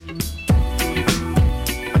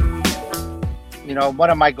One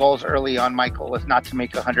of my goals early on, Michael, was not to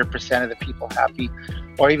make 100% of the people happy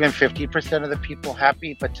or even 50% of the people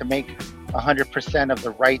happy, but to make 100% of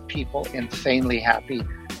the right people insanely happy.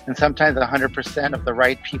 And sometimes 100% of the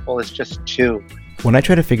right people is just two. When I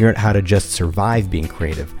try to figure out how to just survive being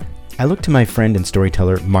creative, I look to my friend and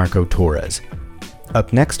storyteller Marco Torres.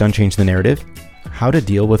 Up next on Change the Narrative, how to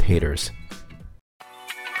deal with haters.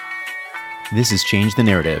 This is Change the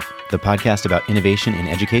Narrative, the podcast about innovation in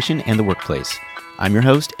education and the workplace. I'm your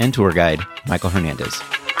host and tour guide, Michael Hernandez.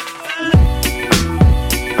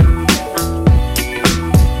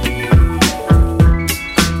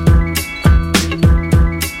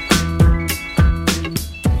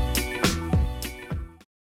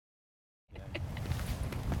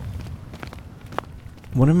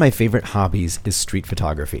 One of my favorite hobbies is street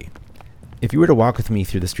photography. If you were to walk with me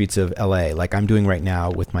through the streets of LA, like I'm doing right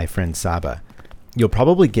now with my friend Saba, you'll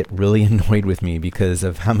probably get really annoyed with me because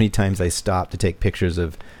of how many times I stop to take pictures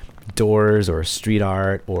of doors or street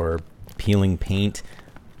art or peeling paint.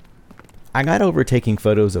 I got over taking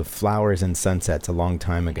photos of flowers and sunsets a long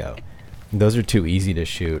time ago. Those are too easy to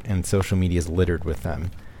shoot, and social media is littered with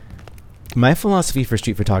them. My philosophy for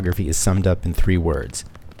street photography is summed up in 3 words: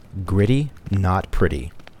 gritty, not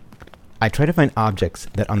pretty. I try to find objects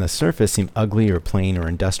that on the surface seem ugly or plain or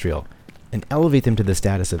industrial and elevate them to the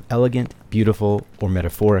status of elegant, beautiful, or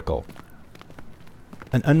metaphorical.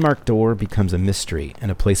 An unmarked door becomes a mystery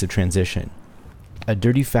and a place of transition. A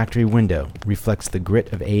dirty factory window reflects the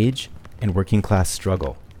grit of age and working class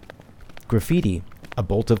struggle. Graffiti, a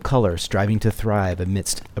bolt of color striving to thrive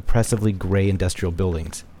amidst oppressively gray industrial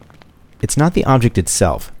buildings. It's not the object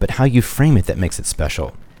itself, but how you frame it that makes it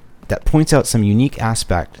special. That points out some unique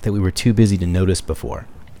aspect that we were too busy to notice before.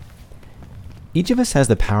 Each of us has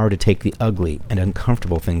the power to take the ugly and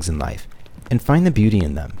uncomfortable things in life and find the beauty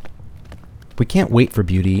in them. We can't wait for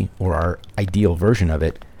beauty, or our ideal version of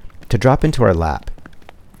it, to drop into our lap.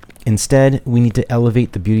 Instead, we need to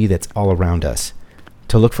elevate the beauty that's all around us,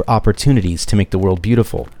 to look for opportunities to make the world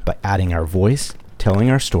beautiful by adding our voice, telling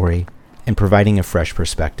our story, and providing a fresh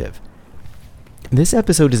perspective. This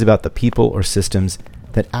episode is about the people or systems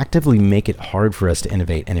that actively make it hard for us to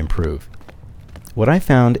innovate and improve. What I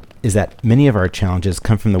found is that many of our challenges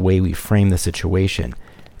come from the way we frame the situation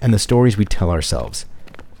and the stories we tell ourselves.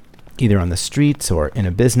 Either on the streets or in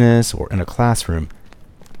a business or in a classroom,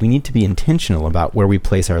 we need to be intentional about where we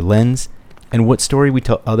place our lens and what story we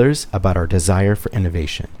tell others about our desire for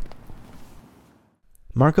innovation.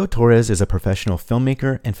 Marco Torres is a professional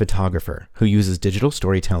filmmaker and photographer who uses digital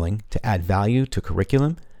storytelling to add value to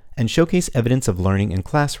curriculum and showcase evidence of learning in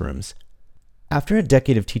classrooms. After a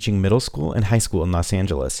decade of teaching middle school and high school in Los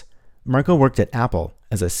Angeles, Marco worked at Apple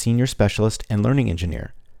as a senior specialist and learning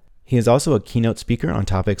engineer. He is also a keynote speaker on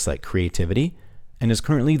topics like creativity and is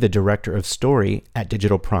currently the director of story at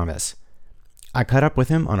Digital Promise. I caught up with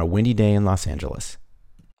him on a windy day in Los Angeles.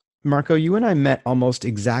 Marco, you and I met almost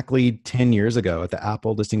exactly 10 years ago at the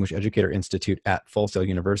Apple Distinguished Educator Institute at Full Sail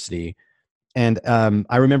University. And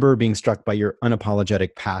I remember being struck by your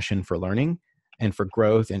unapologetic passion for learning and for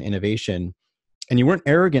growth and innovation. And you weren't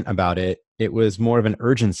arrogant about it. It was more of an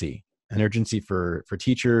urgency for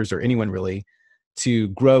teachers or anyone really to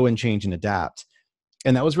grow and change and adapt.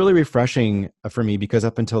 And that was really refreshing for me because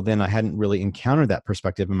up until then, I hadn't really encountered that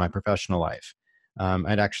perspective in my professional life.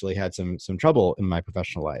 I'd actually had some trouble in my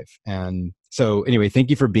professional life. And so anyway, thank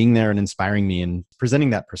you for being there and inspiring me and presenting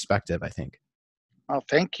that perspective, I think. Oh,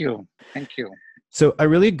 thank you. Thank you. So I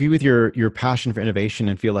really agree with your passion for innovation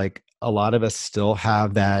and feel like a lot of us still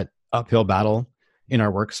have that uphill battle in our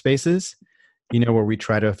workspaces, where we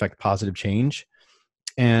try to affect positive change.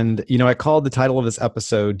 And, I called the title of this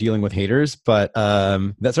episode Dealing with Haters, but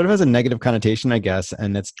that sort of has a negative connotation, I guess.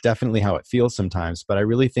 And that's definitely how it feels sometimes. But I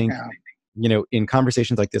really think, in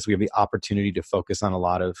conversations like this, we have the opportunity to focus on a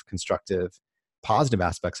lot of constructive, positive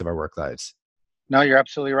aspects of our work lives. No, you're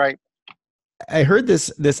absolutely right. I heard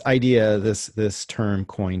this idea, this term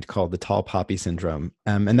coined called the tall poppy syndrome.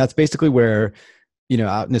 And that's basically where,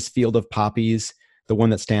 out in this field of poppies, the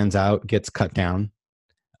one that stands out gets cut down.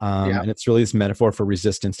 And it's really this metaphor for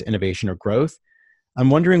resistance to innovation or growth. I'm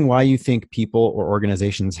wondering why you think people or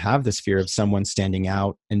organizations have this fear of someone standing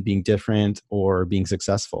out and being different or being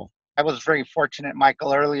successful. I was very fortunate,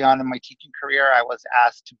 Michael. Early on in my teaching career, I was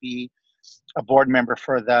asked to be a board member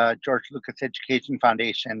for the George Lucas Education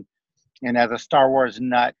Foundation. And as a Star Wars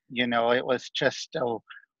nut, it was just a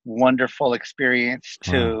wonderful experience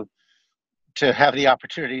to have the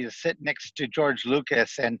opportunity to sit next to George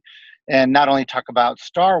Lucas and not only talk about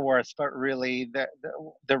Star Wars, but really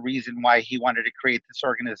the reason why he wanted to create this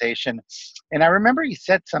organization. And I remember he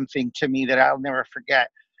said something to me that I'll never forget.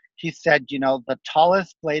 he said, the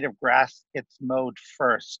tallest blade of grass gets mowed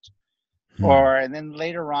first. Hmm. And then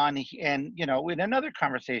later on, in another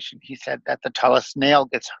conversation, he said that the tallest nail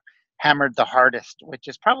gets hammered the hardest, which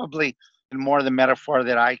is probably more the metaphor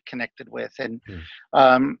that I connected with. And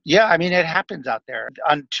Hmm. yeah, I mean, it happens out there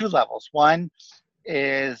on two levels. One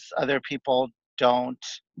is other people don't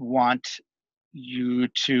want you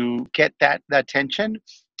to get that attention,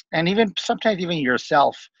 and even sometimes even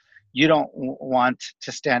yourself, you don't want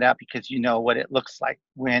to stand out because you know what it looks like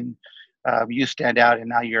when you stand out and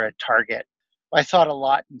now you're a target. I saw it a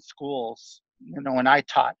lot in schools. When I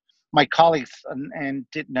taught, my colleagues and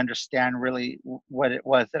didn't understand really what it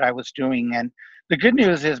was that I was doing. And the good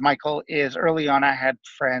news is, Michael, is early on I had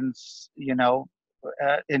friends,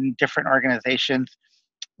 in different organizations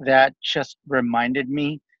that just reminded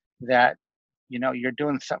me that, you're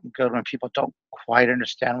doing something good when people don't quite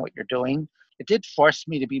understand what you're doing. It did force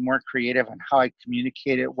me to be more creative in how I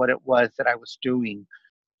communicated what it was that I was doing.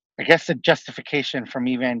 I guess the justification from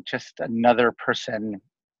even just another person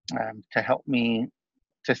to help me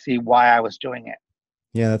to see why I was doing it.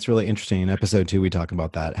 Yeah, that's really interesting. In episode 2, we talk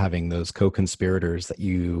about that, having those co-conspirators that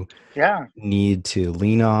you Yeah. need to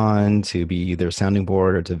lean on to be either sounding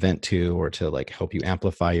board or to vent to or to like help you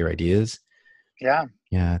amplify your ideas. Yeah.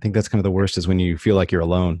 Yeah, I think that's kind of the worst is when you feel like you're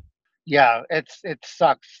alone. Yeah. It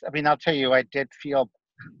sucks. I mean, I'll tell you, I did feel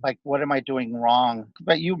like, what am I doing wrong?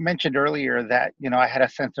 But you mentioned earlier that, I had a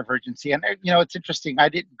sense of urgency. And, it's interesting. I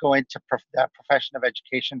didn't go into that profession of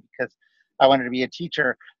education because I wanted to be a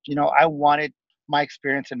teacher. I wanted my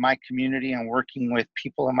experience in my community and working with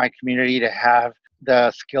people in my community to have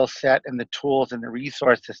the skill set and the tools and the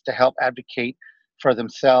resources to help advocate for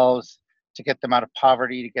themselves, to get them out of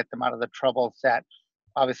poverty, to get them out of the troubles that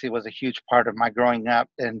obviously was a huge part of my growing up.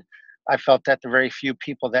 And I felt that the very few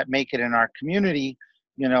people that make it in our community,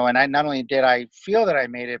 and I not only did I feel that I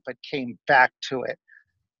made it, but came back to it,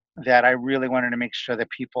 that I really wanted to make sure that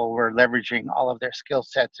people were leveraging all of their skill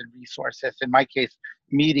sets and resources, in my case,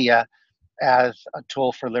 media, as a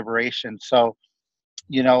tool for liberation. So,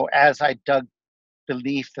 as I dug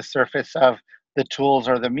beneath the surface of the tools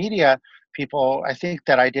or the media, I think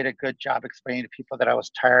that I did a good job explaining to people that I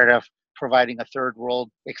was tired of providing a third world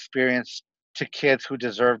experience to kids who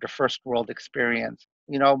deserved a first world experience.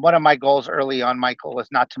 One of my goals early on, Michael, was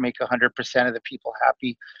not to make 100% of the people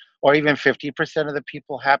happy or even 50% of the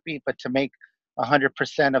people happy, but to make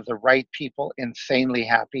 100% of the right people insanely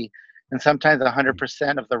happy. And sometimes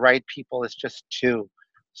 100% of the right people is just two.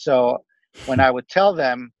 So when I would tell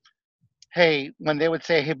them, hey, when they would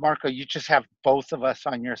say, hey, Marco, you just have both of us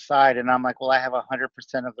on your side. And I'm like, well, I have 100%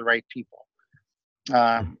 of the right people.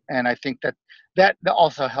 And I think that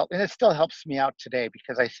also helped. And it still helps me out today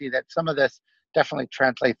because I see that some of this definitely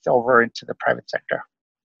translates over into the private sector.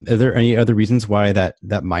 Are there any other reasons why that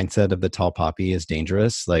mindset of the tall poppy is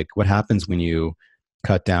dangerous? Like what happens when you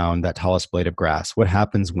cut down that tallest blade of grass? What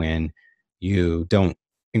happens when you don't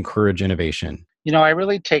encourage innovation? I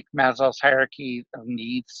really take Maslow's hierarchy of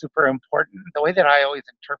needs super important. The way that I always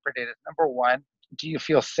interpret it is, number one, do you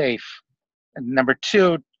feel safe? And number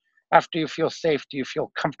two, after you feel safe, do you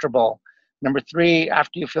feel comfortable? Number three,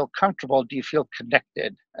 after you feel comfortable, do you feel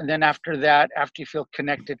connected? And then after that, after you feel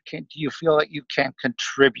connected, do you feel that you can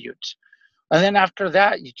contribute? And then after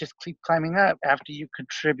that, you just keep climbing up. After you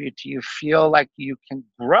contribute, do you feel like you can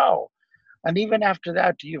grow? And even after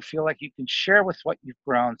that, do you feel like you can share with what you've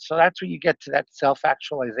grown? So that's where you get to that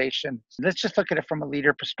self-actualization. Let's just look at it from a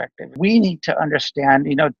leader perspective. We need to understand,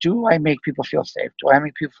 do I make people feel safe? Do I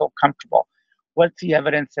make people feel comfortable? What's the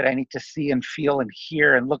evidence that I need to see and feel and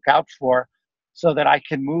hear and look out for so that I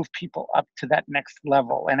can move people up to that next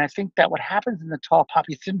level? And I think that what happens in the tall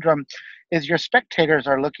poppy syndrome is your spectators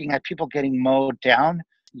are looking at people getting mowed down,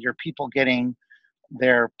 your people getting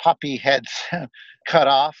their poppy heads cut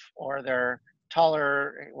off or their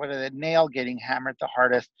the nail getting hammered the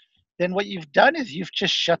hardest. Then what you've done is you've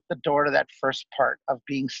just shut the door to that first part of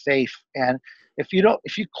being safe. And if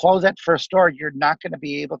you close that first door, you're not going to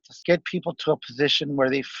be able to get people to a position where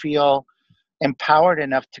they feel empowered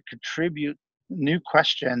enough to contribute new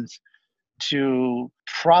questions to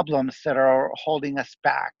problems that are holding us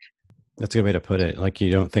back. That's a good way to put it. Like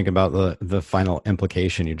you don't think about the final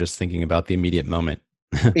implication. You're just thinking about the immediate moment.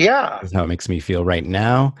 Yeah. That's how it makes me feel right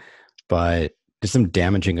now. But there's some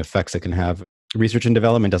damaging effects that can have. Research and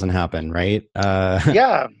development doesn't happen, right?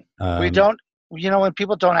 Yeah. We don't, when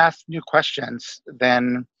people don't ask new questions,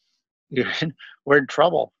 then we're in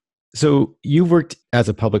trouble. So you worked as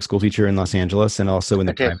a public school teacher in Los Angeles and also in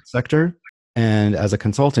the private sector and as a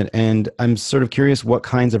consultant. And I'm sort of curious what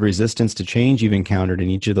kinds of resistance to change you've encountered in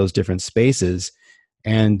each of those different spaces.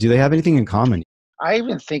 And do they have anything in common? I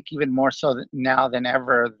even think even more so now than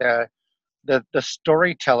ever, the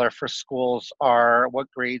storyteller for schools are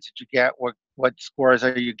what grades did you get, what scores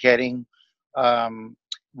are you getting, um,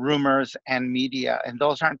 rumors and media, and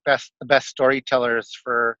those aren't the best storytellers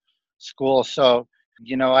for schools. So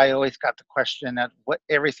I always got the question that what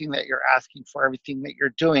everything that you're asking for, everything that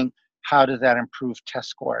you're doing, how does that improve test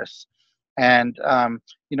scores? And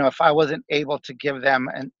if I wasn't able to give them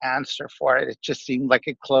an answer for it, it just seemed like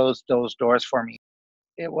it closed those doors for me.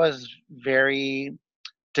 It was very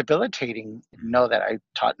debilitating. Know that I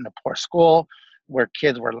taught in a poor school where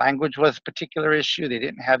language was a particular issue. They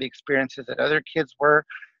didn't have the experiences that other kids were.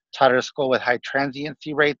 Taught at a school with high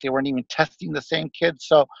transiency rate. They weren't even testing the same kids.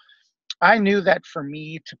 So I knew that for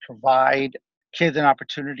me to provide kids an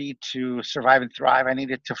opportunity to survive and thrive, I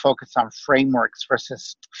needed to focus on frameworks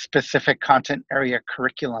versus specific content area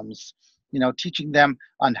curriculums. Teaching them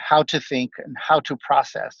on how to think and how to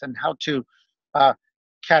process and how to uh,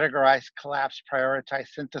 categorize, collapse, prioritize,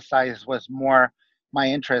 synthesize was more my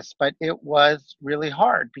interest. But it was really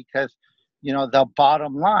hard because, the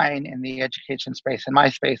bottom line in the education space, in my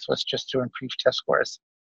space, was just to improve test scores.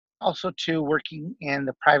 Also, too, working in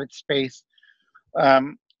the private space,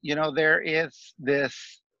 there is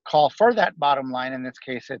this call for that bottom line. In this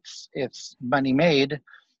case, it's money made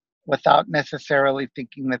without necessarily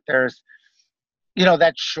thinking that there's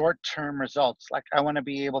that short-term results. Like I want to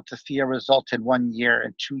be able to see a result in 1 year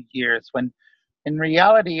and 2 years, when in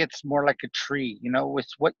reality it's more like a tree.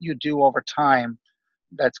 It's what you do over time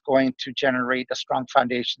that's going to generate a strong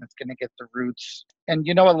foundation that's going to get the roots. And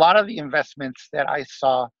a lot of the investments that I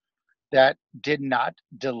saw that did not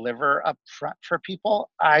deliver up front for people,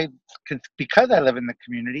 because I live in the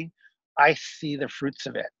community, I see the fruits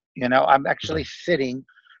of it. I'm actually sitting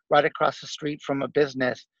right across the street from a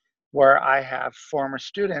business where I have former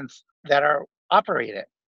students that are operate it.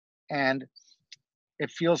 And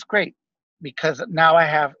it feels great because now I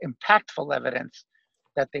have impactful evidence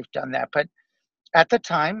that they've done that. But at the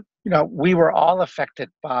time, we were all affected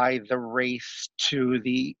by the race to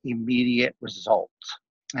the immediate result.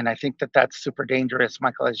 And I think that that's super dangerous,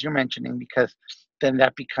 Michael, as you're mentioning, because then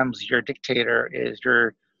that becomes your dictator,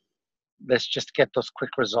 let's just get those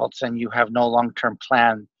quick results and you have no long-term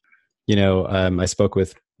plan. I spoke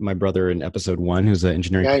with my brother in episode 1, who's an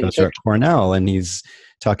engineering professor at Cornell, and he's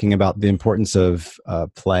talking about the importance of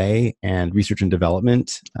play and research and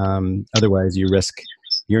development. Otherwise, you risk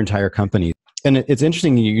your entire company. And it's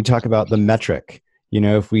interesting you talk about the metric.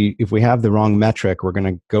 If we have the wrong metric, we're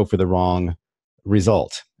going to go for the wrong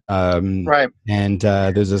result. Right. And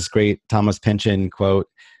there's this great Thomas Pynchon quote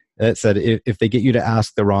that said, if they get you to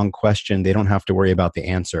ask the wrong question, they don't have to worry about the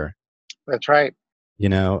answer. That's right.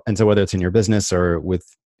 And so whether it's in your business or with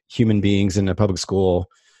human beings in a public school,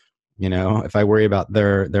 if I worry about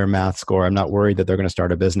their math score, I'm not worried that they're going to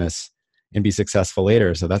start a business and be successful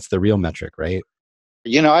later. So that's the real metric, right?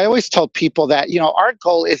 I always tell people that, our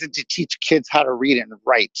goal isn't to teach kids how to read and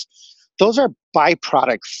write. Those are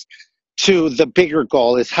byproducts to the bigger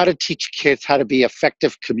goal, is how to teach kids how to be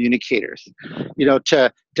effective communicators,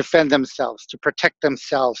 to defend themselves, to protect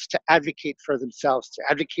themselves, to advocate for themselves, to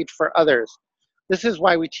advocate for others. This is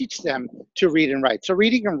why we teach them to read and write. So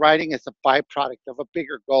reading and writing is a byproduct of a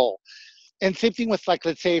bigger goal. And same thing with, like,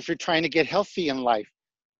 let's say if you're trying to get healthy in life,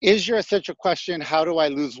 is your essential question, how do I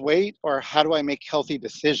lose weight, or how do I make healthy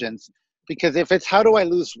decisions? Because if it's how do I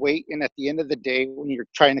lose weight, and at the end of the day, when you're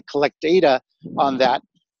trying to collect data on that,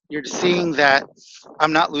 you're seeing that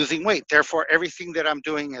I'm not losing weight. Therefore, everything that I'm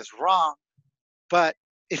doing is wrong. But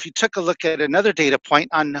if you took a look at another data point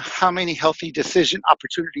on how many healthy decision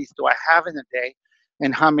opportunities do I have in a day,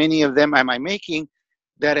 and how many of them am I making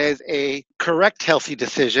that is a correct healthy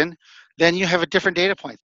decision, then you have a different data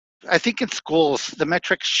point. I think in schools, the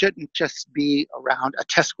metrics shouldn't just be around a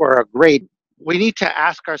test score or a grade. We need to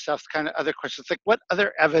ask ourselves kind of other questions, like what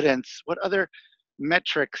other evidence, what other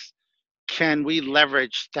metrics can we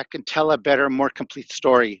leverage that can tell a better, more complete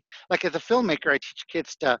story? Like as a filmmaker, I teach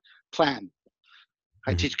kids to plan.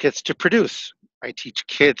 I teach kids to produce. I teach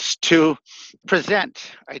kids to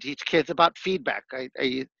present. I teach kids about feedback.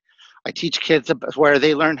 I teach kids about where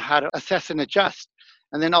they learn how to assess and adjust,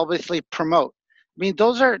 and then obviously promote. I mean,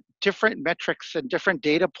 those are different metrics and different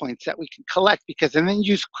data points that we can collect, and then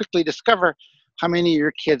you quickly discover how many of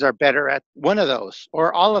your kids are better at one of those,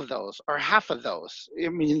 or all of those, or half of those. I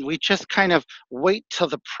mean, we just kind of wait till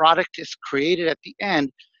the product is created at the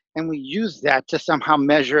end, and we use that to somehow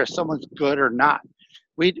measure if someone's good or not.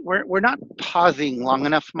 We're not pausing long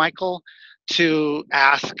enough, Michael, to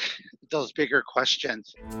ask those bigger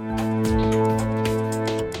questions.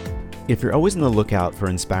 If you're always on the lookout for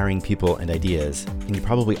inspiring people and ideas, and you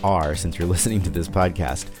probably are since you're listening to this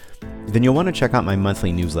podcast, then you'll want to check out my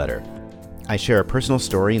monthly newsletter. I share a personal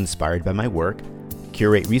story inspired by my work,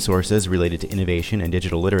 curate resources related to innovation and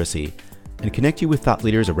digital literacy, and connect you with thought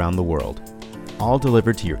leaders around the world, all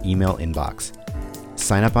delivered to your email inbox.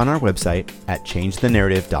 Sign up on our website at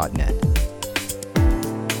changethenarrative.net.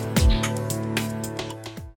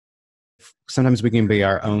 Sometimes we can be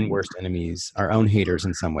our own worst enemies, our own haters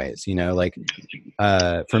in some ways, for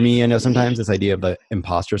me, I know sometimes this idea of the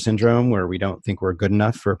imposter syndrome where we don't think we're good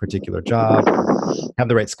enough for a particular job, have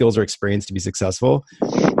the right skills or experience to be successful.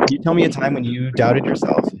 Can you tell me a time when you doubted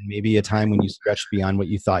yourself and maybe a time when you stretched beyond what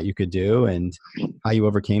you thought you could do and how you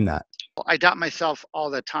overcame that? I doubt myself all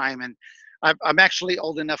the time. And I'm actually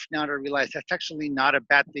old enough now to realize that's actually not a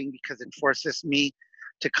bad thing because it forces me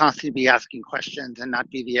to constantly be asking questions and not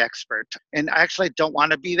be the expert. And I actually don't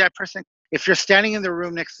want to be that person. If you're standing in the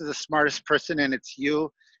room next to the smartest person and it's you,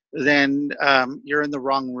 then you're in the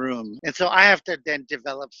wrong room. And so I have to then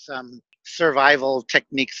develop some survival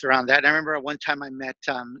techniques around that. And I remember one time I met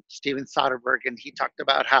Steven Soderbergh, and he talked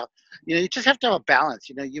about how, you just have to have a balance.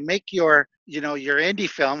 You make your indie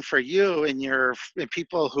film for you and and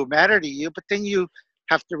people who matter to you, but then you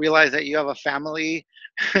have to realize that you have a family,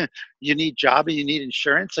 you need job, and you need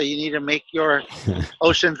insurance. So you need to make your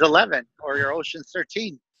Ocean's 11 or your Ocean's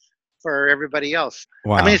 13 for everybody else.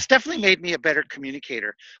 Wow. I mean, it's definitely made me a better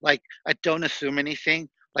communicator. Like, I don't assume anything.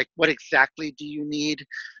 Like, what exactly do you need?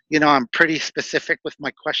 I'm pretty specific with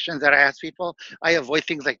my questions that I ask people. I avoid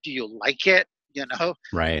things like, do you like it?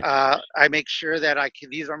 Right. I make sure that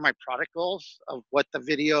these are my product goals of what the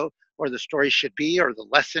video or the story should be, or the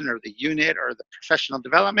lesson or the unit or the professional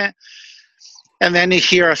development. And then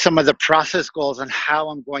here are some of the process goals on how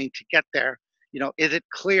I'm going to get there. Is it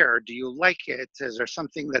clear? Do you like it? Is there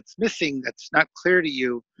something that's missing that's not clear to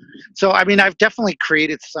you? So, I mean, I've definitely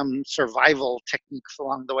created some survival techniques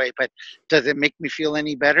along the way, but does it make me feel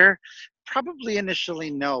any better? Probably initially,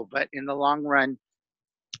 no, but in the long run,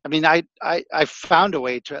 I mean, I found a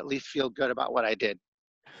way to at least feel good about what I did.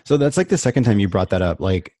 So that's like the second time you brought that up.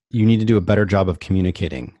 Like, you need to do a better job of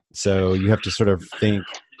communicating. So you have to sort of think,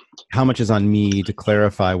 how much is on me to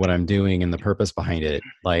clarify what I'm doing and the purpose behind it?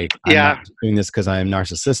 Like, I'm not doing this because I'm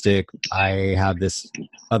narcissistic. I have this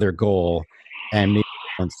other goal, and maybe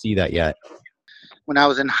I don't see that yet. When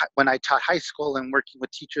I taught high school and working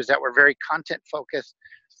with teachers that were very content focused,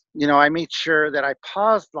 I made sure that I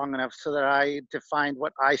paused long enough so that I defined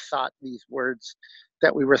what I thought these words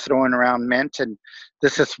that we were throwing around meant. And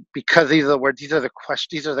this is because these are the words, these are the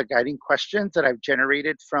guiding questions that I've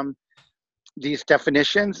generated from these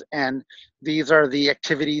definitions. And these are the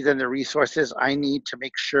activities and the resources I need to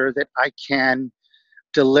make sure that I can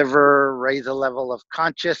deliver, raise a level of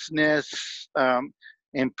consciousness,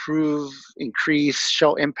 improve, increase,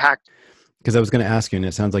 show impact. Because I was going to ask you, and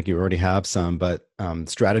it sounds like you already have some, but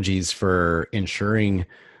strategies for ensuring,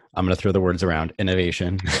 I'm going to throw the words around,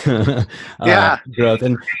 innovation, growth,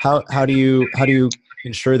 and how do you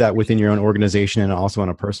ensure that within your own organization and also on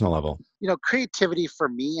a personal level? Creativity for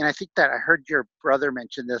me, and I think that I heard your brother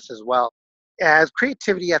mention this as well, as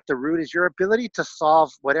creativity at the root is your ability to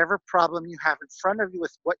solve whatever problem you have in front of you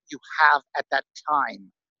with what you have at that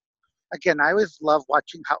time. Again, I always love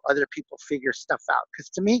watching how other people figure stuff out, because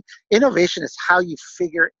to me, innovation is how you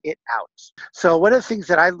figure it out. So one of the things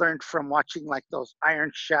that I learned from watching like those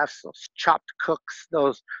Iron Chefs, those Chopped Cooks,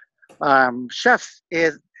 those chefs,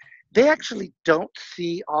 is they actually don't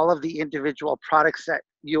see all of the individual products that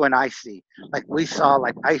you and I see. Like we saw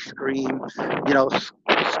like ice cream,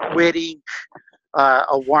 squid ink,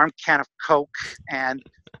 a warm can of Coke, and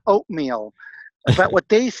oatmeal. But what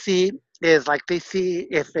they see is like they see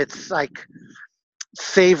if it's like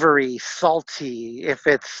savory, salty, if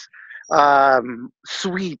it's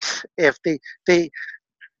sweet, if they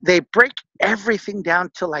break everything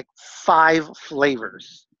down to like 5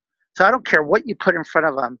 flavors. So I don't care what you put in front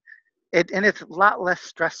of them, and it's a lot less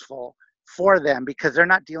stressful for them because they're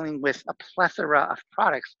not dealing with a plethora of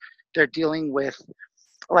products. They're dealing with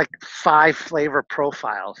like 5 flavor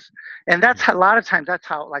profiles. And that's a lot of times that's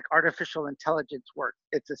how like artificial intelligence works.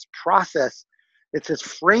 It's this process, it's this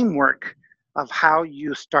framework of how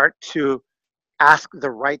you start to ask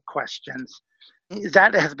the right questions.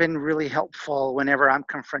 That has been really helpful whenever I'm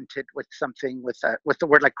confronted with something with the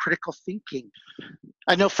word like critical thinking.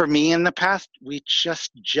 I know for me in the past, we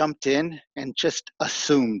just jumped in and just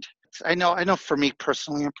assumed. I know for me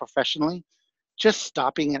personally and professionally, just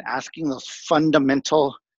stopping and asking those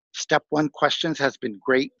fundamental step 1 questions has been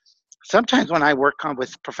great. Sometimes when I work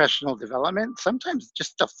with professional development, sometimes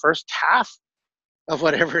just the first half of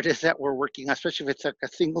whatever it is that we're working on, especially if it's like a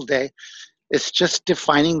single day, is just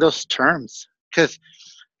defining those terms. Because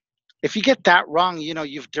if you get that wrong,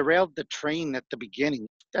 you've derailed the train at the beginning.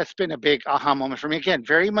 That's been a big aha moment for me. Again,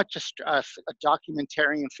 very much a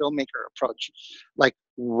documentarian filmmaker approach. Like,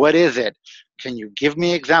 what is it? Can you give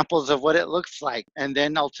me examples of what it looks like? And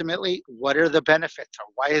then ultimately, what are the benefits? Or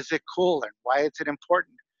why is it cool? And why is it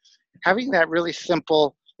important? Having that really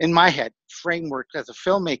simple, in my head, framework as a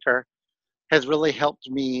filmmaker has really helped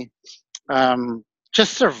me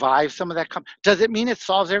just survive some of that. Does it mean it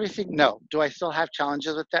solves everything? No. Do I still have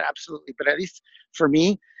challenges with that? Absolutely. But at least for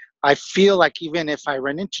me, I feel like even if I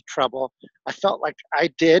run into trouble, I felt like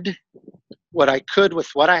I did what I could with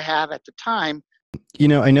what I have at the time.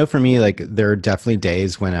 I know for me, like there are definitely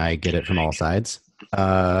days when I get it from all sides.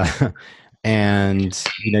 And,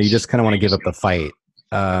 you just kind of want to give up the fight.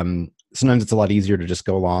 Sometimes it's a lot easier to just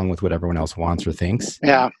go along with what everyone else wants or thinks.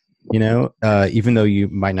 Yeah. Even though you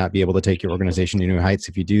might not be able to take your organization to new heights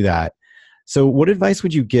if you do that. So what advice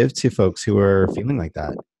would you give to folks who are feeling like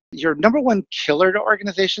that? Your number one killer to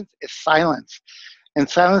organizations is silence. And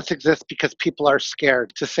silence exists because people are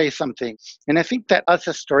scared to say something. And I think that us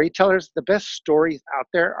as storytellers, the best stories out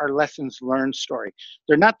there are lessons learned story.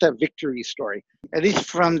 They're not the victory story, at least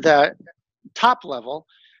from the top level,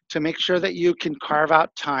 to make sure that you can carve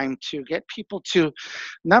out time to get people to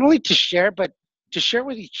not only to share, but to share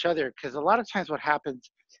with each other. Because a lot of times what happens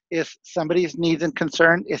is somebody's needs and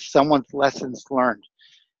concern is someone's lessons learned.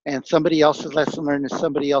 And somebody else's lesson learned is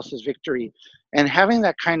somebody else's victory. And having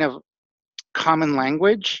that kind of common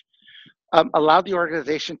language allowed the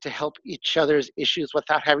organization to help each other's issues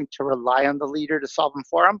without having to rely on the leader to solve them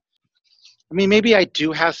for them. I mean, maybe I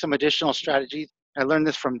do have some additional strategies. I learned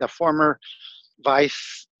this from the former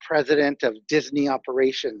vice president of Disney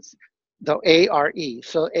operations, the ARE.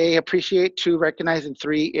 So A, appreciate, 2, recognize, and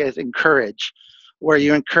 3 is encourage, where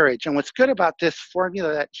you encourage. And what's good about this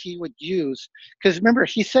formula that he would use, because remember,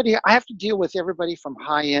 he said, I have to deal with everybody from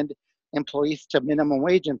high-end employees to minimum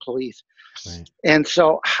wage employees. Right. And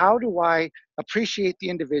so how do I appreciate the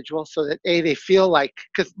individual so that A, they feel like,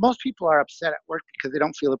 because most people are upset at work because they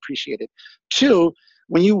don't feel appreciated. 2,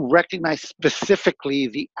 when you recognize specifically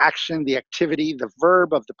the action, the activity, the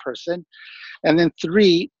verb of the person. And then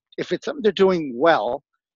 3, if it's something they're doing well,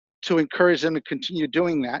 to encourage them to continue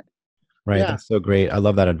doing that. Right. Yeah. That's so great. I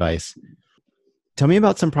love that advice. Tell me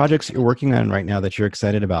about some projects you're working on right now that you're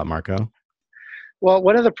excited about, Marco. Well,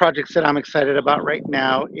 one of the projects that I'm excited about right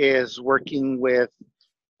now is working with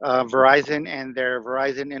Verizon and their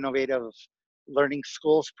Verizon Innovative Learning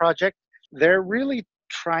Schools project. They're really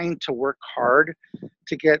trying to work hard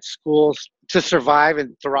to get schools to survive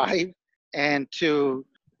and thrive and to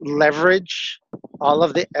leverage all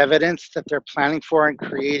of the evidence that they're planning for and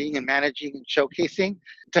creating and managing and showcasing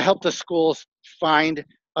to help the schools find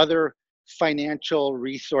other financial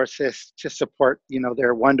resources to support,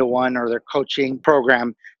 their one-to-one or their coaching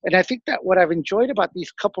program. And I think that what I've enjoyed about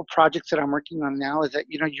these couple projects that I'm working on now is that,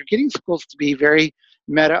 you're getting schools to be very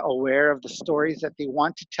meta aware of the stories that they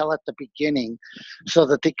want to tell at the beginning so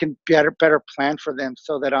that they can better plan for them,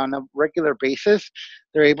 so that on a regular basis,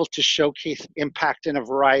 they're able to showcase impact in a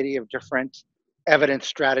variety of different evidence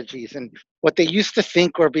strategies. And what they used to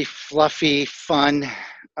think would be fluffy, fun,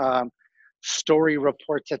 story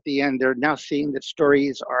reports at the end, they're now seeing that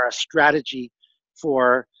stories are a strategy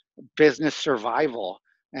for business survival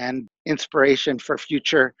and inspiration for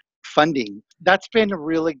future funding. That's been a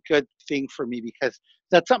really good thing for me because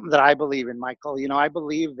that's something that I believe in, Michael. I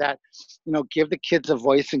believe that, give the kids a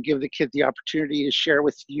voice and give the kids the opportunity to share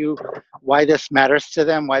with you why this matters to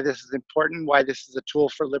them, why this is important, why this is a tool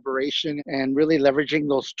for liberation, and really leveraging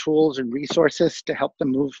those tools and resources to help them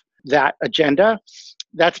move that agenda.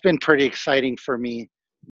 That's been pretty exciting for me.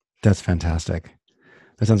 That's fantastic.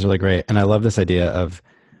 That sounds really great. And I love this idea of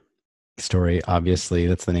story. Obviously,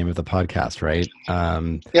 that's the name of the podcast, right?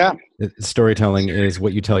 Yeah. Storytelling is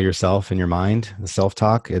what you tell yourself in your mind, the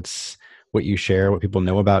self-talk. It's what you share, what people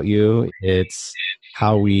know about you. It's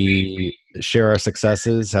how we share our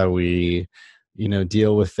successes, how we,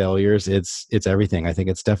 deal with failures. It's everything. I think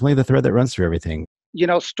it's definitely the thread that runs through everything.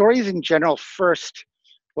 Stories in general, first,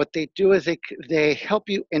 what they do is they help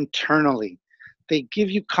you internally. They give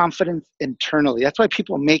you confidence internally. That's why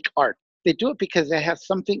people make art. They do it because they have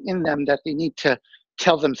something in them that they need to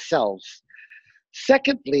tell themselves.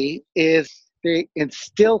 Secondly, is they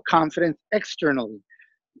instill confidence externally.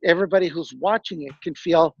 Everybody who's watching it can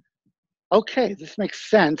feel, okay, this makes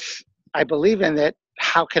sense. I believe in it.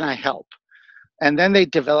 How can I help? And then they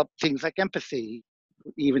develop things like empathy,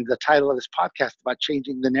 even the title of this podcast about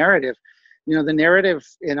changing the narrative. The narrative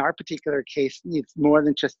in our particular case needs more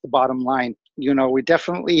than just the bottom line. We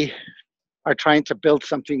definitely are trying to build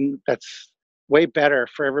something that's way better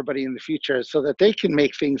for everybody in the future so that they can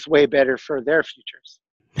make things way better for their futures.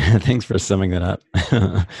 Thanks for summing that up.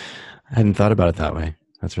 I hadn't thought about it that way.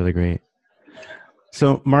 That's really great.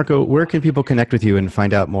 So, Marco, where can people connect with you and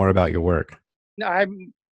find out more about your work? I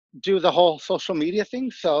do the whole social media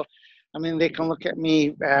thing. So, they can look at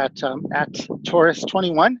me at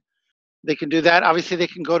Taurus21. They can do that. Obviously, they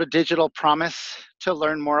can go to Digital Promise to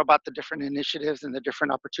learn more about the different initiatives and the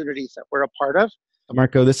different opportunities that we're a part of.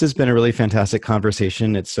 Marco, this has been a really fantastic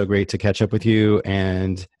conversation. It's so great to catch up with you.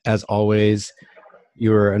 And as always,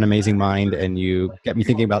 you're an amazing mind, and you get me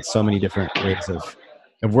thinking about so many different ways of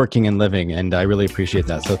working and living. And I really appreciate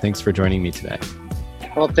that. So thanks for joining me today.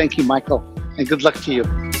 Well, thank you, Michael. And good luck to you.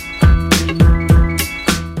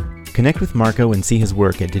 Connect with Marco and see his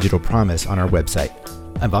work at Digital Promise on our website.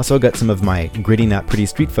 I've also got some of my gritty, not pretty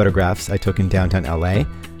street photographs I took in downtown LA,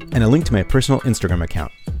 and a link to my personal Instagram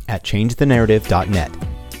account at changethenarrative.net.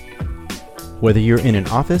 Whether you're in an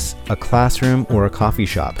office, a classroom, or a coffee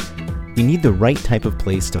shop, we need the right type of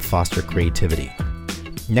place to foster creativity.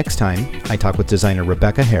 Next time, I talk with designer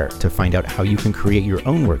Rebecca Hare to find out how you can create your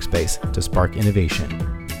own workspace to spark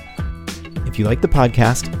innovation. If you like the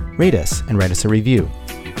podcast, rate us and write us a review.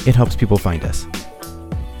 It helps people find us.